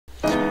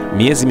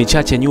Miezi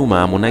michache nyuma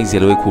Harmonize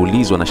aliwahi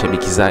kuulizwa na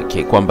shabiki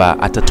zake kwamba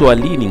atatoa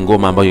lini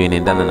ngoma ambayo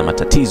inaendana na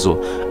matatizo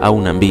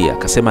au nambia.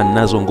 Akasema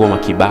ninazo ngoma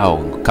kibao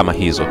kama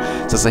hizo.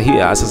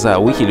 Sasa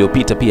wiki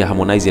iliyopita pia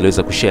Harmonize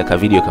aliweza kushare ka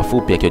video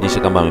kafupi akionyesha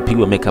kama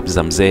amepigwa makeup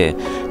za mzee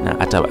na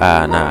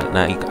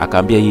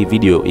akaambia hii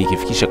video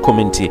ikifikisha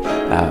comment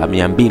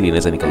 200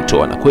 naweza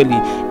nikaitoa, na kweli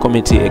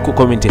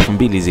comment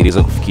 2000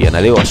 ziliweza kufikia.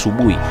 Na leo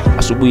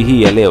asubuhi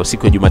hii ya leo,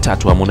 siku ya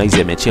Jumatatu,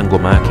 Harmonize ameachia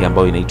ngoma yake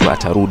ambayo inaitwa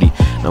Atarudi,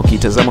 na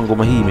ukitazama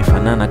ngoma hii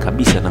imefanana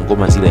kabisa na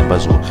ngoma zile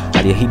ambazo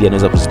aliahidi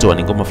anaweza kuzitoa.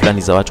 Ni ngoma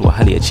fulani za watu wa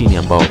hali ya chini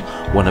ambao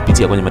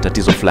wanapitia kwenye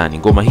matatizo fulani.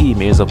 Ngoma hii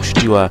imeweza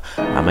kushutiwa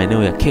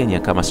maeneo ya Kenya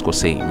kama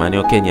sikosei,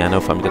 maeneo ya Kenya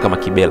yanayofahamika kama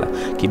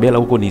Kibela.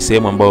 Huko ni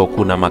sehemu ambayo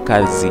kuna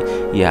makazi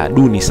ya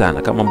duni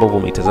sana, kama ambavyo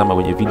umeitazama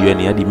kwenye video,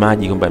 yani hadi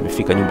maji kwamba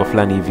yamefika nyumba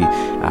fulani hivi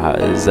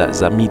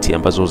za miti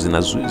ambazo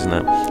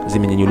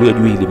zimenyanyuliwa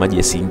juu ili maji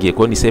yasiingie. Kwa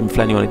hiyo ni sehemu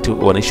fulani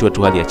wanaishi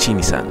watu hali ya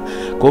chini sana.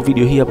 Kwa hiyo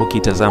video hii hapo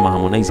kitazama,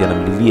 Harmonize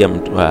anamlilia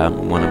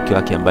mwanamke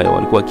wake ambaye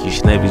walikuwa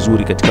wakiishi naye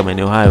vizuri katika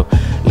maeneo hayo,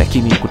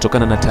 lakini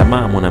kutokana na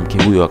tamaa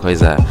mwanamke huyo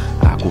akaweza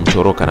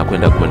kumtoroka na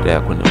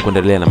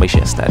kuendelea na maisha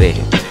ya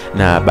starehe.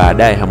 Na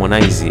baadaye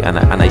Harmonize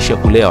anaishia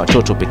kulea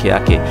watoto peke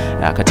yake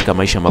katika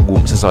maisha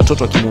magumu. Sasa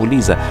watoto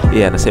wakimuuliza,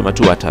 yeye anasema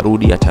tu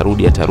atarudi.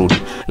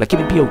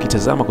 Lakini pia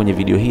ukitazama kwenye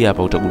video hii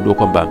hapa utagundua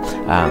kwamba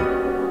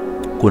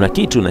kuna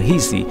kitu na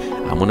hisi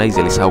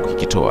Harmonize alisahau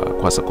kukitoa.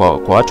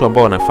 Kwa watu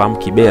ambao wanafahamu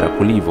Kibera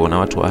kulivyo na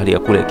watu wa hali ya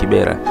kule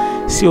Kibera,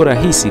 sio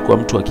rahisi kwa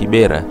mtu wa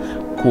Kibera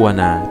kuwa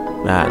na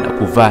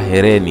kuvaa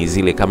hereni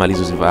zile kama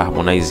alizozivaa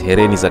Harmonize,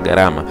 hereni za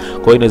gharama.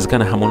 Kwa hiyo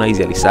inawezekana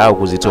Harmonize alisahau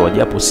kuzitoa,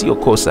 japo sio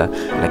kosa,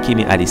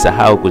 lakini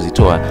alisahau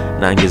kuzitoa,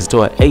 na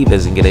angezitoa aidha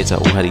zingeleta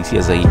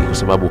uhalisia zaidi, kwa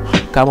sababu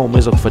kama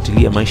umeweza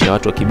kufuatilia maisha ya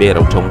watu wa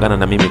Kibera utaungana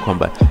na mimi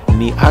kwamba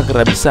ni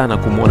aghrabi sana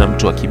kumuona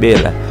mtu wa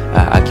Kibera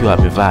akiwa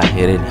amevaa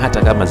hereni,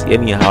 hata kama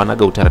yani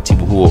hawanaga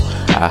utaratibu huo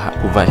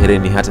kuvaa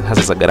hereni hasa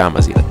za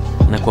gharama zile.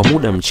 Na kwa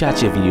muda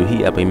mchache video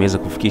hii hapa imeweza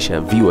kufikisha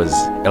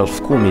viewers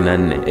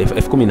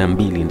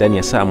 12,000 ndani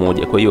ya saa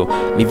moja. Kwa hiyo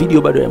ni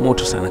video bado ya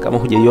moto sana. Kama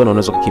hujaiona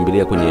unaweza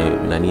kukimbilia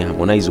kwenye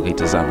Harmonize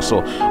ukaitazama.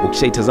 So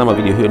ukishaitazama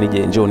video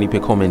hiyo njoo nipe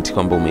comment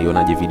kwamba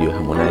umeionaje video ya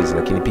Harmonize,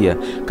 lakini pia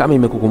kama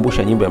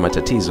imekukumbusha nyimbo ya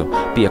matatizo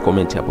pia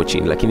comment hapo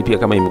chini, lakini pia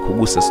kama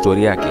imekugusa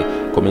story yake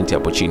comment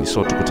hapo chini.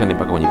 So tukutane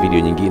mpaka kwenye video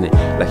nyingine,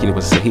 lakini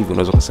kwa sasa hivi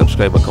unaweza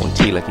kusubscribe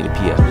account hii, lakini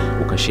pia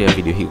ukashare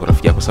video hii kwa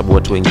rafiki yako, sababu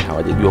watu wengi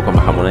hawajajua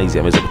kwamba Harmonize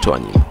ameweza kutoa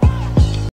nyimbo.